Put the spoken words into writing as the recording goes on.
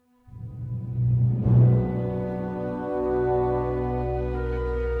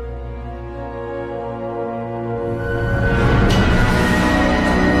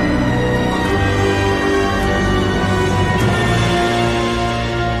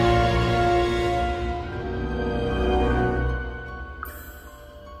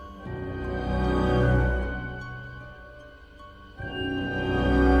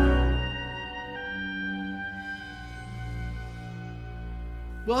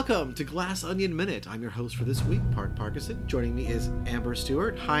Welcome to Glass Onion Minute. I'm your host for this week, Park Parkinson. Joining me is Amber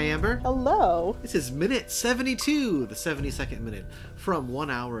Stewart. Hi, Amber. Hello. This is minute 72, the 72nd minute, from 1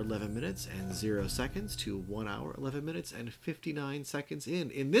 hour 11 minutes and 0 seconds to 1 hour 11 minutes and 59 seconds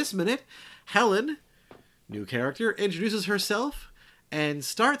in. In this minute, Helen, new character, introduces herself and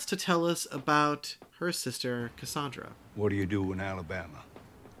starts to tell us about her sister, Cassandra. What do you do in Alabama?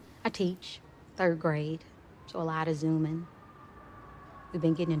 I teach, 3rd grade, so a lot of Zooming. We've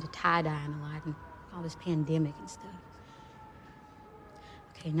been getting into tie-dyeing a lot and all this pandemic and stuff.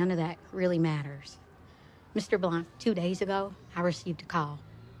 Okay, none of that really matters. Mr. Blanc, 2 days ago, I received a call.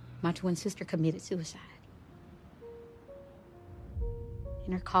 My twin sister committed suicide.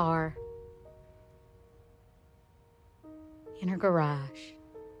 In her car. In her garage.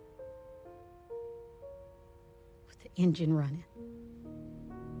 With the engine running.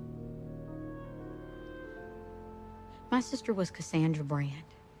 My sister was Cassandra Brand.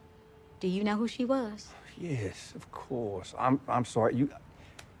 Do you know who she was? Yes, of course. I'm sorry.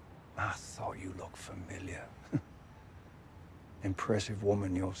 I thought you looked familiar. Impressive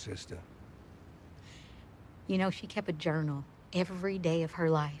woman, your sister. You know, she kept a journal every day of her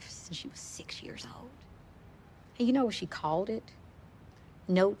life since she was 6 years old. And you know what she called it?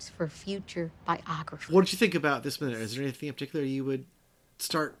 Notes for Future Biography. What did you think about this minute? Is there anything in particular you would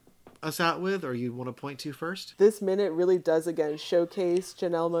start us out with, or you want to point to first? This minute really does again showcase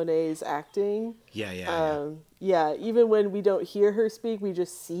Janelle Monáe's acting. Yeah. Even when we don't hear her speak, we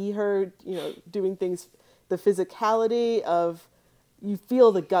just see her, doing things. The physicality of, you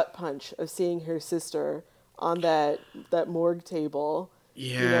feel the gut punch of seeing her sister on that morgue table.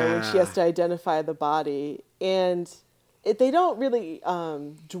 Yeah. When she has to identify the body, and they don't really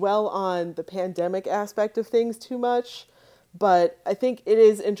dwell on the pandemic aspect of things too much. But I think it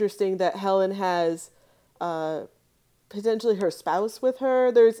is interesting that Helen has potentially her spouse with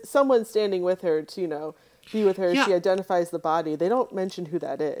her. There's someone standing with her to, be with her. Yeah. She identifies the body. They don't mention who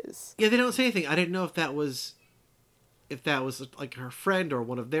that is. Yeah, they don't say anything. I didn't know if that was like her friend or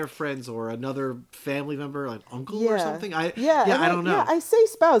one of their friends or another family member, like uncle or something. I don't know. Yeah, I say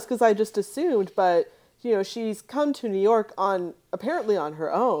spouse because I just assumed, but she's come to New York apparently on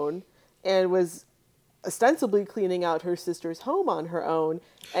her own and was ostensibly cleaning out her sister's home on her own.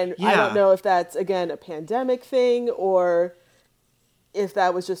 And I don't know if that's, again, a pandemic thing or if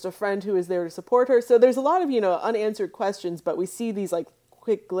that was just a friend who was there to support her. So there's a lot of, unanswered questions, but we see these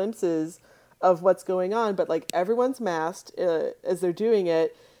quick glimpses of what's going on. But everyone's masked as they're doing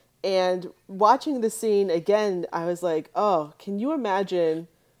it. And watching the scene again, I was like, oh, can you imagine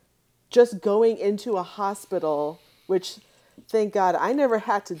just going into a hospital, which, thank God, I never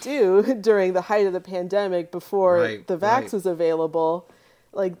had to do during the height of the pandemic before the vax was available.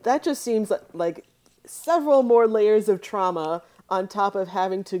 That just seems like several more layers of trauma on top of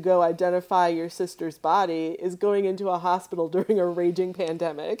having to go identify your sister's body is going into a hospital during a raging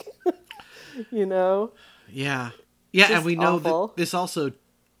pandemic. Yeah. Yeah, just and we know awful. That this also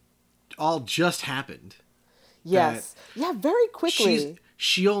all just happened. Yes. Yeah, very quickly.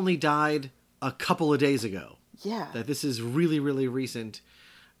 She only died a couple of days ago. Yeah. That this is really, really recent.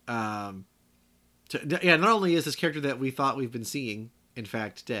 Not only is this character that we thought we've been seeing, in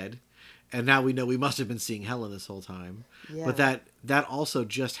fact, dead, and now we know we must have been seeing Helen this whole time, but that also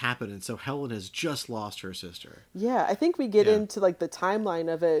just happened, and so Helen has just lost her sister. Yeah, I think we get into the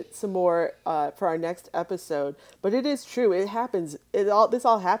timeline of it some more for our next episode, but it is true. It happens. This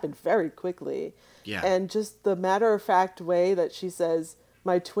all happened very quickly. Yeah. And just the matter-of-fact way that she says,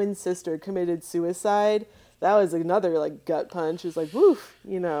 my twin sister committed suicide, that was another gut punch. It's woof,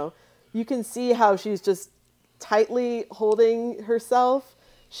 you can see how she's just tightly holding herself.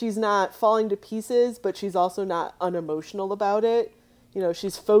 She's not falling to pieces, but she's also not unemotional about it.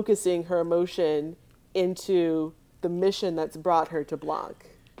 She's focusing her emotion into the mission that's brought her to Blanc.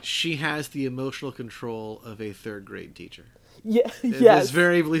 She has the emotional control of a 3rd grade teacher. Yeah, yes. It's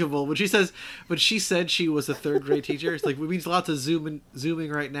very believable. When she said she was a 3rd grade teacher, it's we need lots of zooming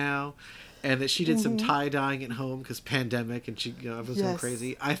right now. And that she did some tie-dyeing at home because pandemic and she was going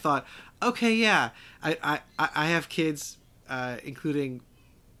crazy. I thought, okay, yeah. I have kids, including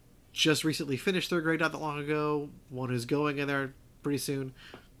just recently finished 3rd grade not that long ago, one who's going in there pretty soon.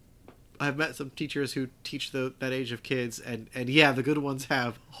 I've met some teachers who teach that age of kids, and the good ones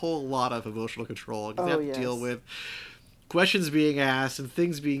have a whole lot of emotional control. They have to deal with questions being asked and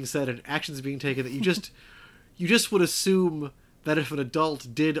things being said and actions being taken that you just would assume that if an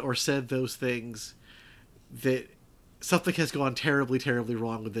adult did or said those things, that something has gone terribly, terribly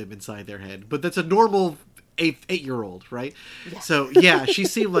wrong with them inside their head. But that's a normal 8-year-old, right? Yeah. So, she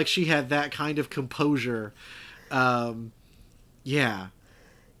seemed like she had that kind of composure.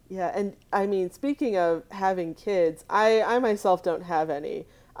 Yeah, and I mean, speaking of having kids, I myself don't have any.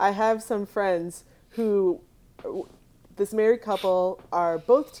 I have some friends who, this married couple are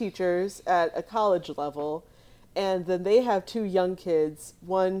both teachers at a college level, and then they have two young kids.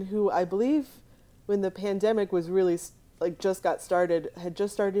 One who I believe, when the pandemic was really like just got started, had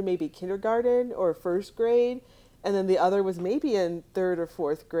just started maybe kindergarten or first grade, and then the other was maybe in third or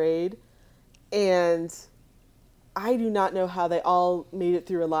fourth grade, and I do not know how they all made it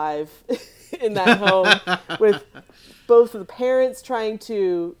through alive in that home with both of the parents trying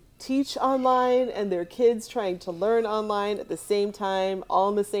to teach online and their kids trying to learn online at the same time, all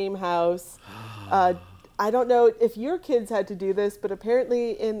in the same house. I don't know if your kids had to do this, but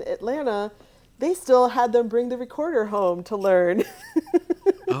apparently in Atlanta, they still had them bring the recorder home to learn.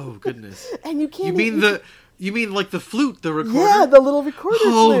 Oh, goodness. And you can't... You mean like the flute, the recorder? Yeah, the little recorder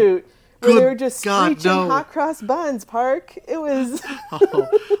flute. Where they were just God, screeching no. hot cross buns, Park. It was...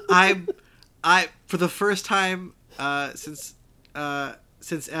 I for the first time since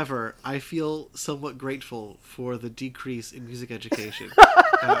ever, I feel somewhat grateful for the decrease in music education.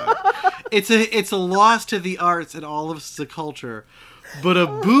 It's a loss to the arts and all of the culture, but a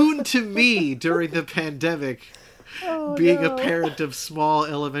boon to me during the pandemic. Being a parent of small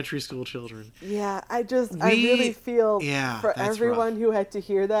elementary school children. Yeah, I really feel for everyone rough. who had to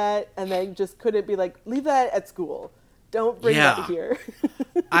hear that and then just couldn't be like, leave that at school. Don't bring that here.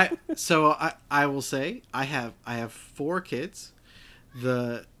 I will say I have 4 kids.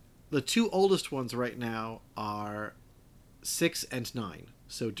 The 2 oldest ones right now are 6 and 9.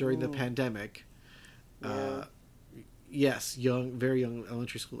 So during the pandemic, yes, very young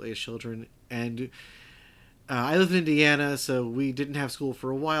elementary school age children. And I live in Indiana, so we didn't have school for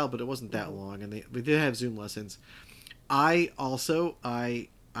a while, but it wasn't that long, and we did have Zoom lessons. I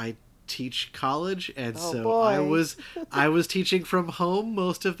teach college, and I was teaching from home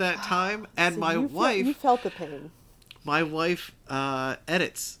most of that time, and So you felt the pain. My wife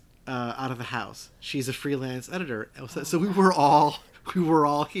edits out of the house. She's a freelance editor, so we were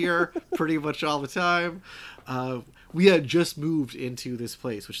all here pretty much all the time. We had just moved into this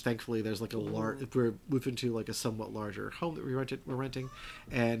place, which thankfully there's like we're moving to like a somewhat larger home that we're renting,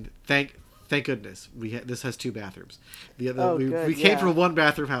 and thank goodness this has 2 bathrooms. We came from a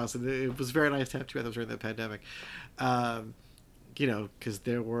 1-bathroom house, and it was very nice to have 2 bathrooms during the pandemic. Because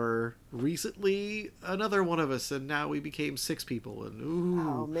there were recently another one of us, and now we became 6 people, and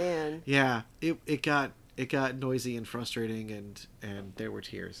oh man, yeah, it got noisy and frustrating, and there were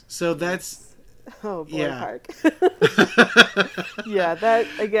tears. So that's. Oh boy, Park. Yeah, that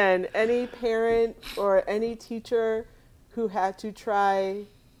again, any parent or any teacher who had to try,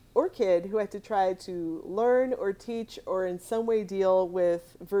 or kid who had to try to learn or teach or in some way deal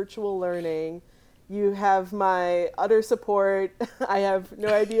with virtual learning, you have my utter support. I have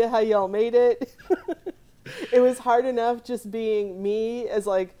no idea how y'all made it. It was hard enough just being me as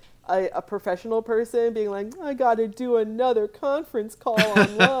like a professional person, being like, I gotta do another conference call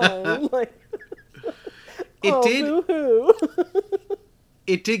online. Like, boo-hoo.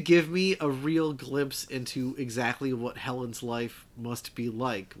 It did give me a real glimpse into exactly what Helen's life must be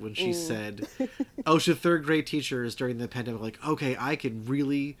like when she said, oh, she's a 3rd grade teacher during the pandemic. Like, okay, I can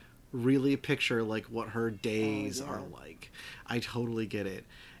really, really picture like what her days are like. I totally get it.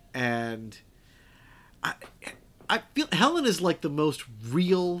 And I feel Helen is like the most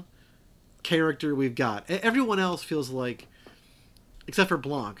real character we've got. Everyone else feels like, except for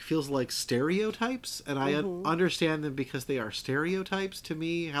Blanc, feels like stereotypes, and I understand them because they are stereotypes. To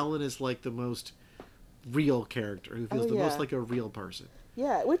me, Helen is like the most real character, who feels the most like a real person.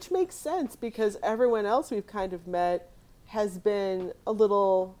 Yeah, which makes sense because everyone else we've kind of met has been a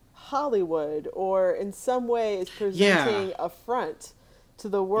little Hollywood, or in some way is presenting a front to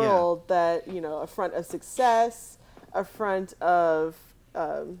the world that, a front of success, a front of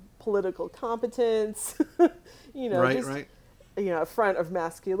political competence, right. A front of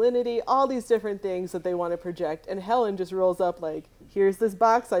masculinity, all these different things that they want to project. And Helen just rolls up like, here's this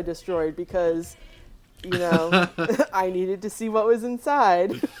box I destroyed because, I needed to see what was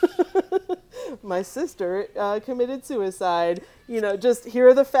inside. My sister committed suicide. Just here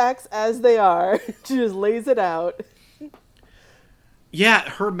are the facts as they are. She just lays it out. Yeah,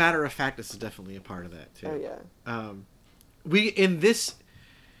 her matter of factness is definitely a part of that too. Oh yeah.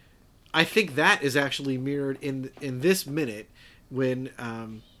 I think that is actually mirrored in this minute when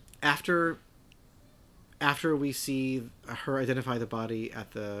after we see her identify the body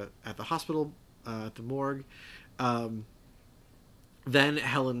at the hospital, at the morgue, then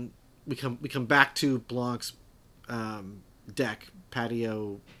Helen, we come back to Blanc's deck,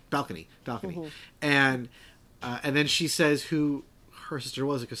 patio, balcony, and then she says who her sister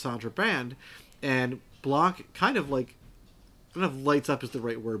was, a Cassandra Brand, and Blanc kind of like, I don't know if lights up is the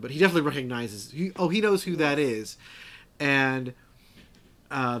right word, but he definitely recognizes, he knows who that is, and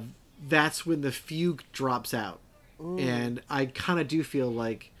that's when the fugue drops out. And I kind of do feel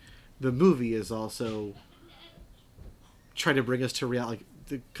like the movie is also trying to bring us to reality, like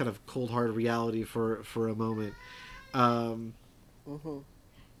the kind of cold hard reality for a moment.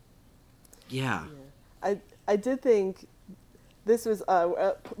 Yeah. I did think this was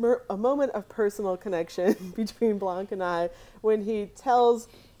a moment of personal connection between Blanc and I when he tells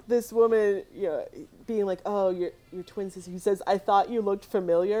this woman, you know, being like, "Oh, your twin sister." He says, "I thought you looked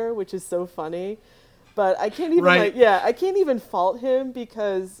familiar," which is so funny. But I can't even I can't even fault him,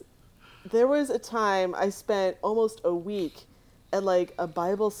 because there was a time I spent almost a week at like a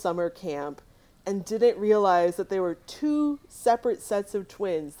Bible summer camp and didn't realize that there were two separate sets of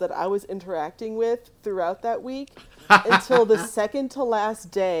twins that I was interacting with throughout that week until the second to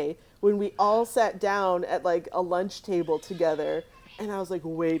last day when we all sat down at like a lunch table together. And I was like,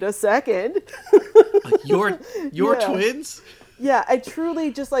 wait a second. Like your twins? Yeah, I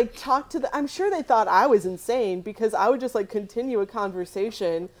truly just like talked to them. I'm sure they thought I was insane, because I would just like continue a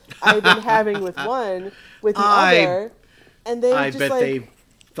conversation I had been having with one, with the other. And they were just bet like, they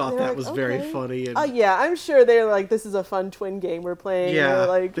thought that like, was very funny. And... Oh yeah, I'm sure they're like, this is a fun twin game we're playing. Yeah,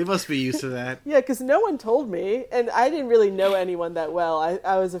 like, they must be used to that. Yeah, because no one told me, and I didn't really know anyone that well.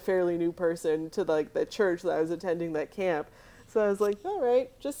 I was a fairly new person to like the church that I was attending, that camp. So I was like, all right,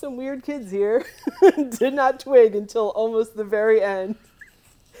 just some weird kids here. Did not twig until almost the very end.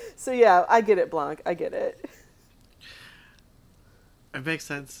 So yeah, I get it, Blanc. I get it. It makes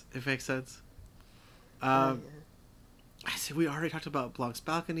sense. I see, we already talked about Blanc's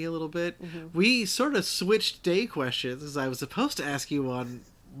balcony a little bit. Mm-hmm. We sort of switched day questions, as I was supposed to ask you on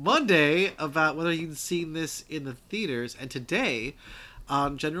Monday about whether you'd seen this in the theaters, and today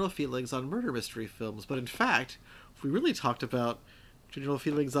on general feelings on murder mystery films. But in fact, we really talked about general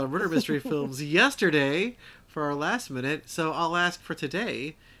feelings on murder mystery films yesterday for our last minute, so I'll ask for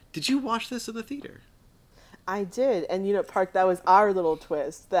today. Did you watch this in the theater? I did, and you know, Park, that was our little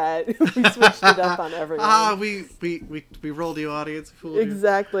twist, that we switched it up on everyone. We rolled you, audience.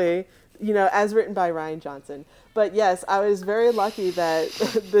 Exactly. You know, as written by Rian Johnson. But yes, I was very lucky that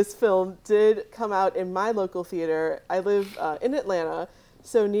this film did come out in my local theater. I live in Atlanta,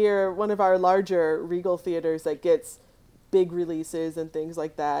 so near one of our larger Regal theaters that gets big releases and things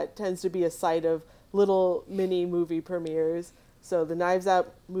like that. Tends to be a site of little mini movie premieres. So the Knives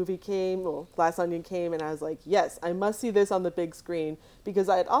Out movie came, Glass Onion came, and I was like, yes, I must see this on the big screen, because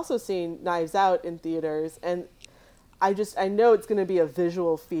I had also seen Knives Out in theaters, and I know it's going to be a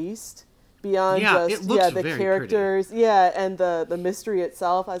visual feast beyond the characters, pretty. And the mystery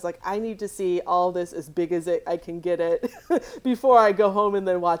itself. I was like, I need to see all this as big as I can get it before I go home and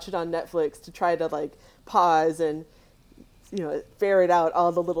then watch it on Netflix, to try to like pause and, you know, ferret out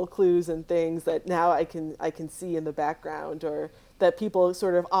all the little clues and things that now I can see in the background, or that people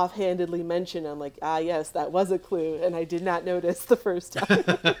sort of offhandedly mention. I'm like, yes, that was a clue, and I did not notice the first time.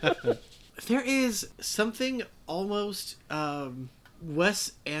 There is something almost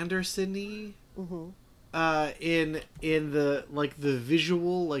Wes Anderson-y in the like the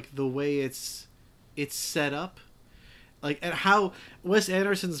visual, like the way it's set up, like, and how Wes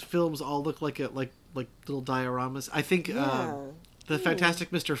Anderson's films all look like little dioramas. I think the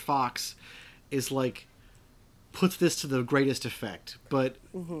Fantastic Mr. Fox is like puts this to the greatest effect, but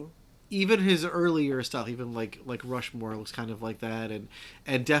even his earlier stuff, even like Rushmore, looks kind of like that,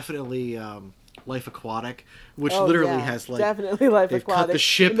 and definitely Life Aquatic, which literally has like definitely Life they've Aquatic. cut the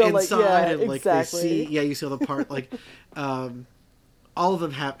ship inside, and like exactly. they see you see all the part, like all of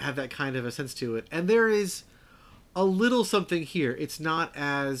them have that kind of a sense to it, and there is a little something here. It's not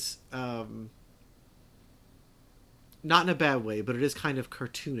as not in a bad way, but it is kind of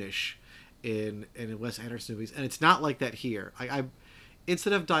cartoonish in Wes Anderson movies, and it's not like that here. I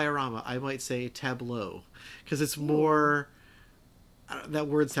instead of diorama, I might say tableau, because it's more. That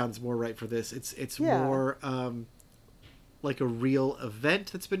word sounds more right for this. It's more like a real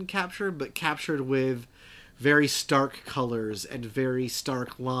event that's been captured, but captured with very stark colors and very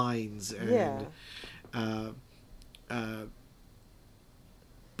stark lines, and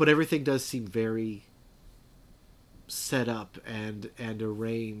but everything does seem very set up and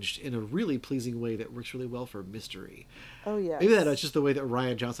arranged in a really pleasing way that works really well for mystery. Oh yeah. Maybe that's just the way that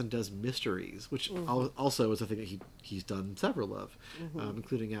Rian Johnson does mysteries, which also is a thing that he's done several of,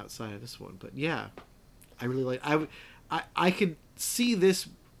 including outside of this one. But yeah, I really like. I could see this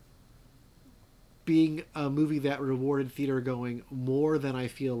being a movie that rewarded theater going more than I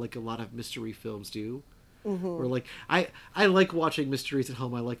feel like a lot of mystery films do. Or like I like watching mysteries at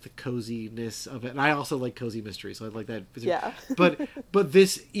home. I like the coziness of it, and I also like cozy mysteries, so I like that. Yeah. but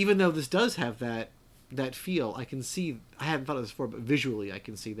this, even though this does have that feel, I can see. I hadn't thought of this before, but visually I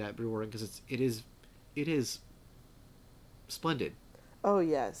can see that rewarding because it is splendid. Oh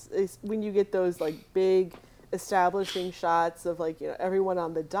yes, it's when you get those like big establishing shots of like, you know, everyone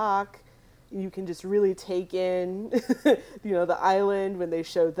on the dock, you can just really take in you know, the island when they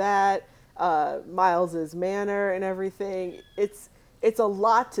show that, Miles's manor and everything. It's a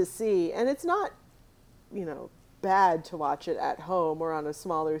lot to see, and it's not, you know, bad to watch it at home or on a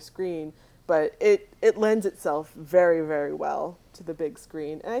smaller screen, but it lends itself very, very well to the big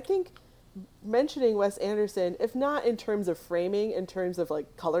screen. And I think mentioning Wes Anderson, if not in terms of framing, in terms of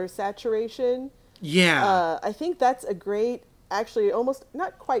like color saturation, I think that's a great, actually almost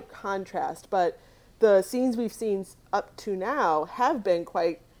not quite contrast, but the scenes we've seen up to now have been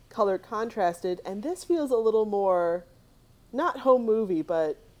quite color contrasted, and this feels a little more, not home movie,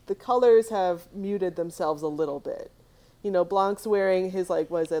 but the colors have muted themselves a little bit. You know, Blanc's wearing his,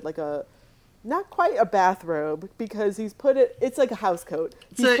 like, was it like a, not quite a bathrobe, because he's put it, it's like a house coat.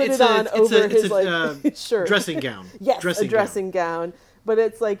 He's put it on over his shirt. Dressing gown. Yes, a dressing gown. But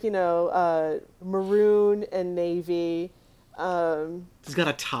it's like, you know, maroon and navy. He's got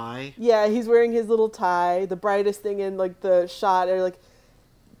a tie. Yeah, he's wearing his little tie. The brightest thing in like the shot are like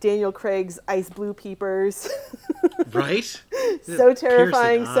Daniel Craig's ice blue peepers. Right? So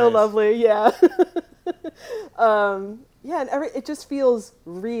terrifying, so eyes. lovely. Yeah. Yeah, and it just feels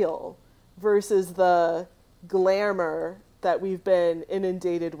real versus the glamour that we've been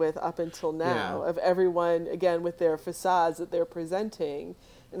inundated with up until now, of everyone, again, with their facades that they're presenting.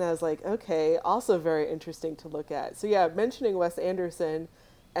 And I was like, okay, also very interesting to look at. So yeah, mentioning Wes Anderson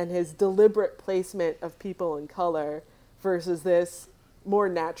and his deliberate placement of people in color versus this more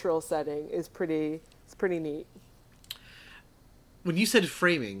natural setting is pretty neat. When you said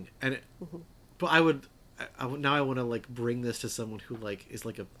framing, and but I would now I want to like bring this to someone who like is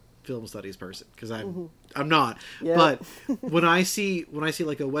like a film studies person, because I'm not. Yeah. But when I see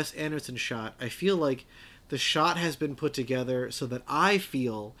like a Wes Anderson shot, I feel like the shot has been put together so that I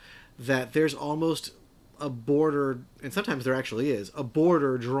feel that there's almost a border, and sometimes there actually is a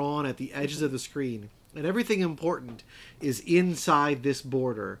border drawn at the edges of the screen, and everything important is inside this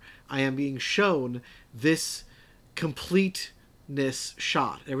border. I am being shown this completeness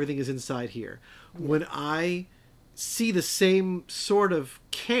shot. Everything is inside here. When I see the same sort of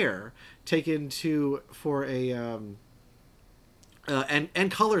care taken for a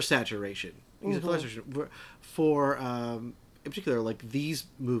and color saturation, color saturation for in particular like these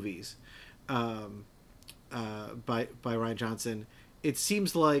movies by Rian Johnson, it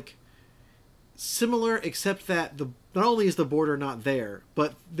seems like similar, except that not only is the border not there,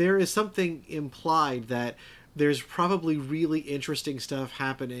 but there is something implied that there's probably really interesting stuff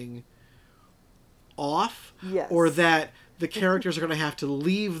happening off, or that the characters are going to have to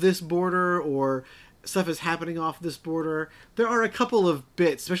leave this border, or stuff is happening off this border. There are a couple of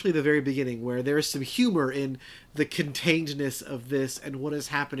bits, especially at the very beginning, where there is some humor in the containedness of this and what is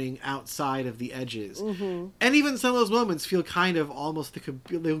happening outside of the edges. And even some of those moments feel kind of almost they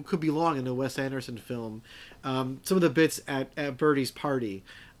could belong in a Wes Anderson film. Some of the bits at Birdie's party,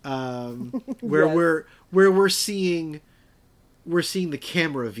 where we're seeing the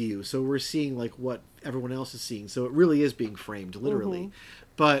camera view, so we're seeing like what everyone else is seeing, so it really is being framed literally.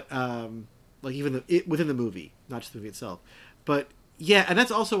 But like even within the movie, not just the movie itself. But yeah, and that's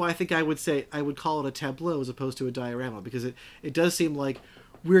also why I think I would call it a tableau as opposed to a diorama, because it does seem like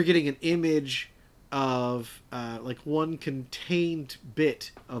we're getting an image of like one contained bit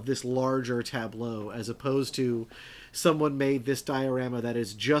of this larger tableau, as opposed to someone made this diorama that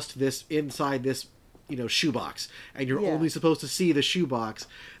is just this inside this, you know, shoebox, and you're only supposed to see the shoebox.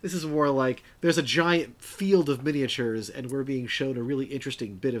 This is more like there's a giant field of miniatures, and we're being shown a really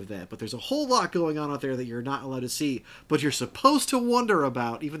interesting bit of that, but there's a whole lot going on out there that you're not allowed to see, but you're supposed to wonder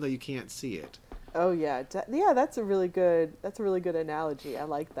about, even though you can't see it. Oh yeah, yeah. That's a really good analogy. I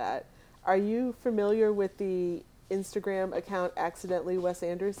like that. Are you familiar with the Instagram account Accidentally Wes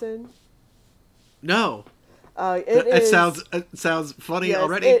Anderson? No. It sounds funny, yes,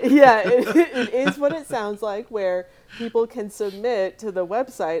 already. It is what it sounds like, where people can submit to the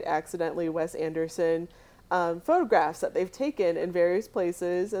website Accidentally Wes Anderson photographs that they've taken in various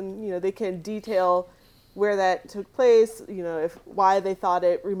places, and you know, they can detail where that took place, you know, why they thought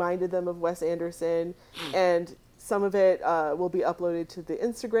it reminded them of Wes Anderson, and some of it will be uploaded to the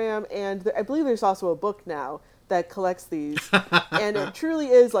Instagram, and I believe there's also a book now that collects these. And it truly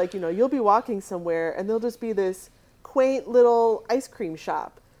is like, you know, you'll be walking somewhere and there'll just be this quaint little ice cream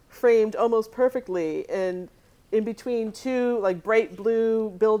shop framed almost perfectly and in between two like bright blue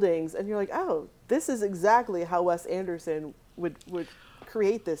buildings, and you're like, oh, this is exactly how Wes Anderson would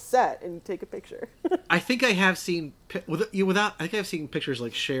create this set, and you take a picture. I think I have seen I think I've seen pictures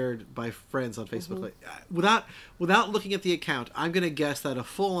like shared by friends on Facebook. Like, without looking at the account, I'm gonna guess that a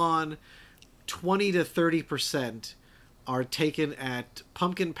full on 20 to 30% are taken at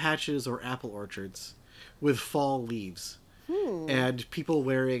pumpkin patches or apple orchards with fall leaves and people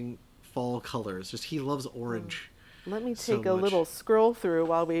wearing fall colors. Just he loves orange. Let me take a little scroll through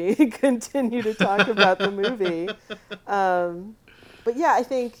while we continue to talk about the movie. But yeah, I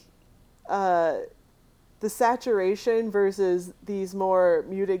think the saturation versus these more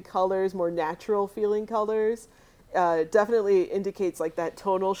muted colors, more natural feeling colors, definitely indicates like that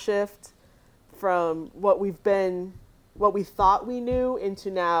tonal shift from what we thought we knew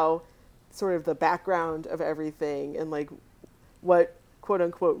into now sort of the background of everything and like what quote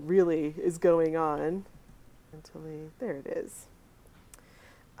unquote really is going on. There it is.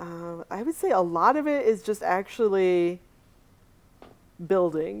 I would say a lot of it is just actually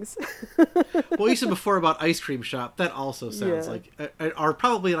buildings. Well, you said before about ice cream shop. That also sounds like, or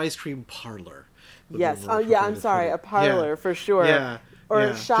probably an ice cream parlor. Yes. I'm sorry. A parlor for sure. Yeah.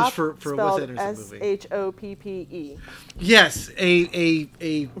 Or shop for spelled SHOPPE. Yes, a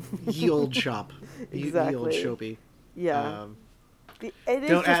ye old shop. Exactly. Ye old shopee. Yeah. It is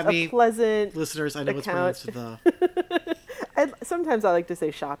don't just at me, a pleasant listeners. I know account. it's pronounced the. Sometimes I like to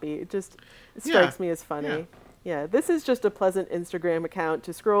say shoppy. It strikes me as funny. Yeah, this is just a pleasant Instagram account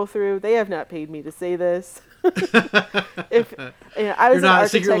to scroll through. They have not paid me to say this. If I was You're not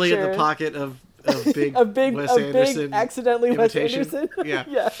secretly in the pocket of big Wes Anderson accidentally imitation. Wes Anderson.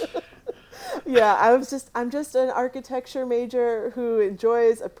 Yeah. Yeah, I'm just an architecture major who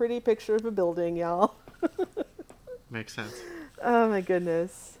enjoys a pretty picture of a building, y'all. Makes sense. Oh my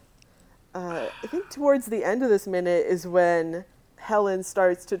goodness. I think towards the end of this minute is when Helen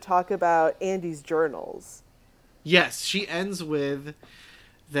starts to talk about Andy's journals. Yes, she ends with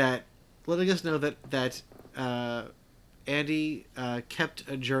that, letting us know that Andy kept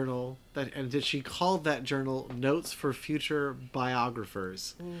a journal, and that she called that journal Notes for Future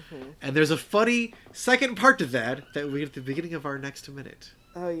Biographers. Mm-hmm. And there's a funny second part to that we get at the beginning of our next minute.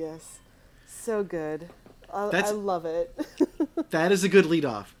 Oh yes, so good. I love it. That is a good lead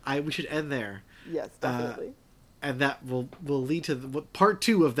off. We should end there. Yes, definitely. And that will lead to part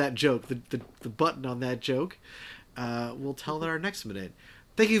 2 of that joke. The button on that joke. We'll tell in our next minute.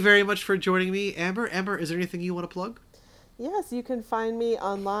 Thank you very much for joining me, Amber. Amber, is there anything you want to plug? Yes, you can find me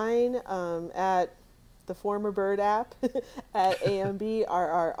online at the former Bird app at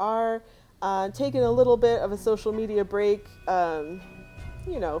AMBRRR. Taking a little bit of a social media break, for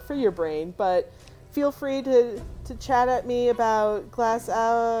your brain, but feel free to chat at me about Glass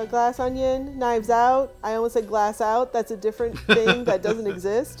Onion, Knives Out. I almost said Glass Out. That's a different thing that doesn't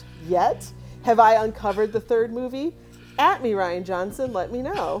exist yet. Have I uncovered the third movie? At me, Ryan Johnson. Let me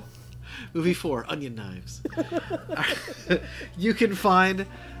know. Movie 4, Onion Knives. You can find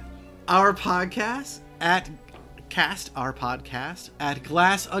our podcast at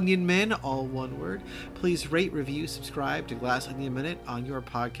Glass Onion Min, all one word. Please rate, review, subscribe to Glass Onion Minute on your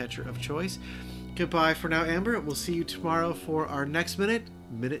podcatcher of choice. Goodbye for now, Amber. We'll see you tomorrow for our next minute,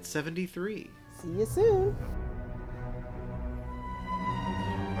 Minute 73. See you soon.